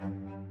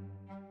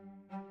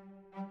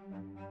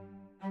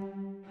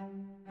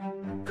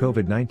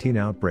COVID-19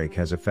 outbreak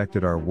has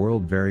affected our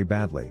world very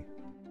badly.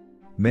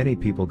 Many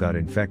people got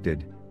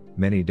infected,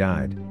 many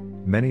died,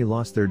 many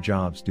lost their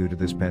jobs due to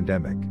this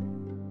pandemic.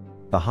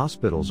 The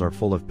hospitals are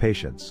full of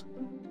patients.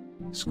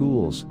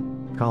 Schools,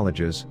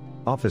 colleges,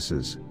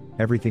 offices,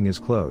 everything is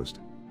closed.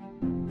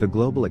 The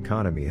global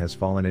economy has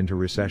fallen into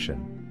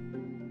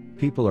recession.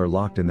 People are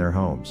locked in their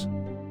homes.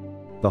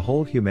 The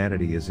whole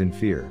humanity is in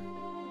fear.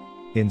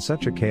 In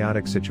such a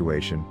chaotic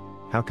situation,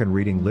 how can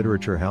reading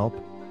literature help,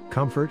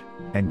 comfort,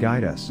 and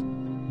guide us?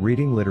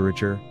 Reading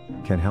literature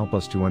can help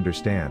us to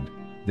understand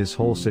this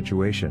whole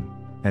situation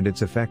and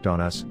its effect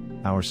on us,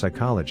 our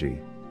psychology,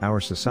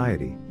 our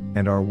society,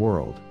 and our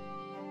world.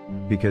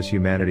 Because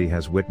humanity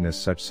has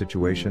witnessed such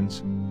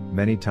situations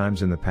many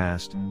times in the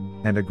past,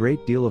 and a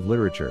great deal of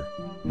literature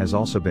has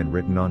also been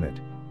written on it,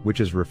 which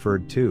is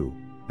referred to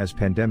as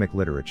pandemic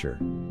literature.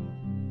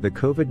 The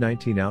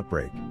COVID-19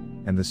 outbreak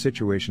and the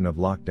situation of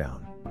lockdown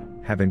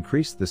have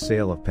increased the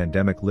sale of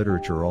pandemic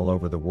literature all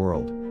over the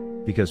world,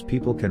 because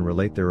people can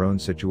relate their own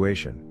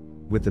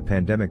situation with the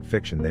pandemic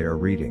fiction they are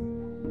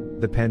reading.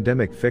 The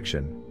pandemic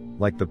fiction,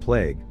 like The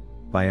Plague,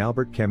 by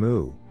Albert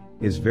Camus,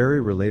 is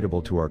very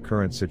relatable to our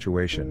current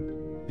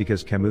situation,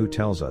 because Camus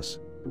tells us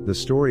the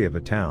story of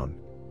a town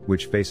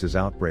which faces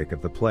outbreak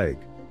of the plague,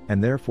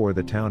 and therefore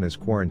the town is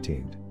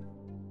quarantined.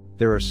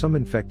 There are some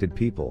infected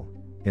people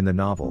in the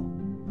novel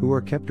who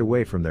are kept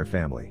away from their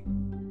family.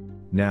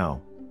 Now,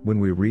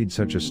 when we read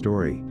such a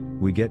story,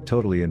 we get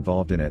totally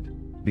involved in it,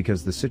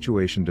 because the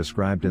situation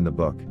described in the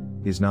book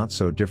is not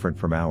so different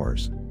from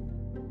ours.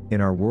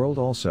 In our world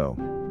also,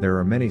 there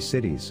are many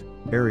cities,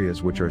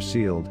 areas which are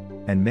sealed,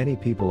 and many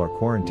people are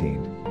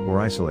quarantined or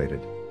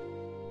isolated.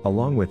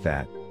 Along with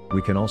that,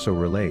 we can also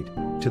relate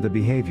to the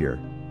behavior,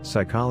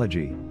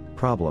 psychology,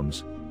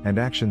 problems, and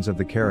actions of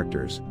the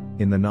characters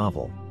in the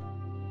novel.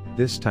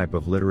 This type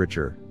of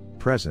literature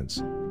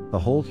presents the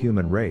whole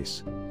human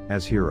race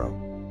as hero.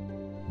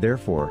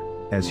 Therefore,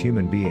 as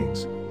human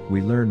beings,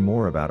 we learn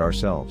more about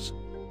ourselves.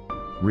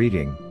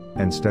 Reading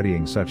and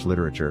studying such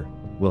literature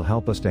will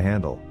help us to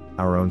handle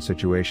our own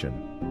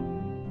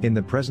situation. In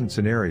the present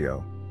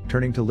scenario,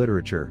 turning to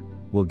literature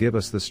will give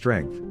us the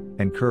strength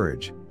and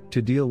courage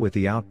to deal with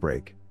the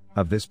outbreak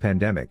of this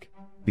pandemic,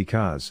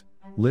 because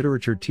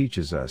literature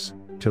teaches us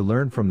to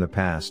learn from the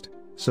past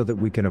so that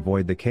we can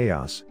avoid the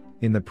chaos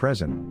in the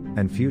present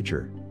and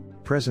future.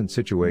 Present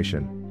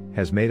situation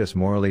has made us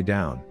morally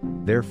down,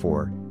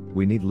 therefore,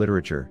 we need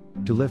literature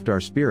to lift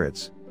our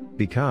spirits,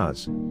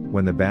 because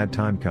when the bad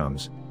time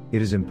comes,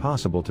 it is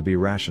impossible to be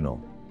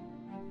rational.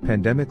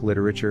 Pandemic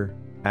literature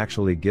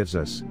actually gives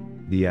us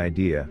the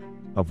idea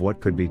of what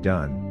could be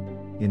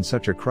done in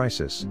such a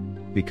crisis,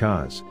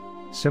 because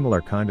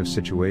similar kind of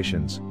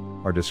situations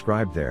are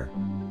described there.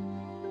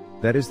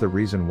 That is the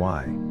reason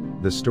why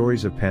the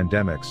stories of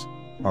pandemics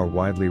are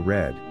widely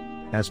read,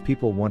 as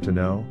people want to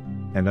know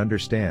and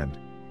understand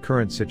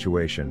current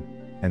situation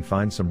and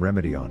find some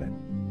remedy on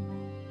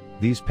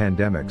it. These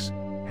pandemics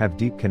have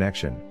deep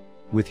connection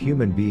with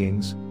human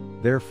beings,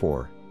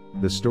 therefore,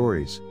 the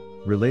stories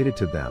related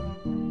to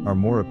them are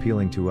more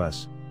appealing to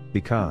us,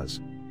 because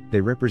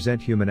they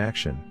represent human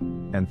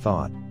action and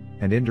thought,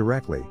 and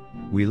indirectly,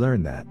 we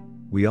learn that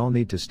we all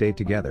need to stay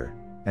together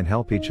and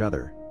help each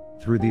other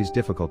through these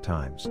difficult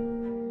times.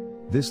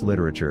 This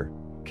literature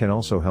can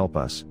also help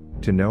us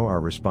to know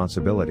our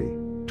responsibility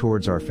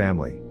towards our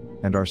family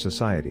and our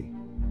society.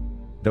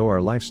 Though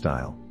our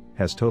lifestyle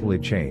has totally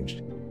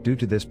changed due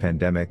to this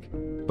pandemic,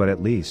 but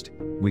at least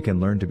we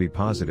can learn to be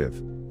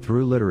positive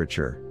through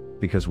literature,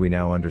 because we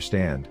now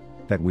understand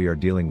that we are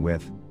dealing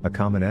with a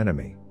common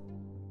enemy.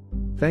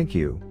 Thank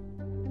you.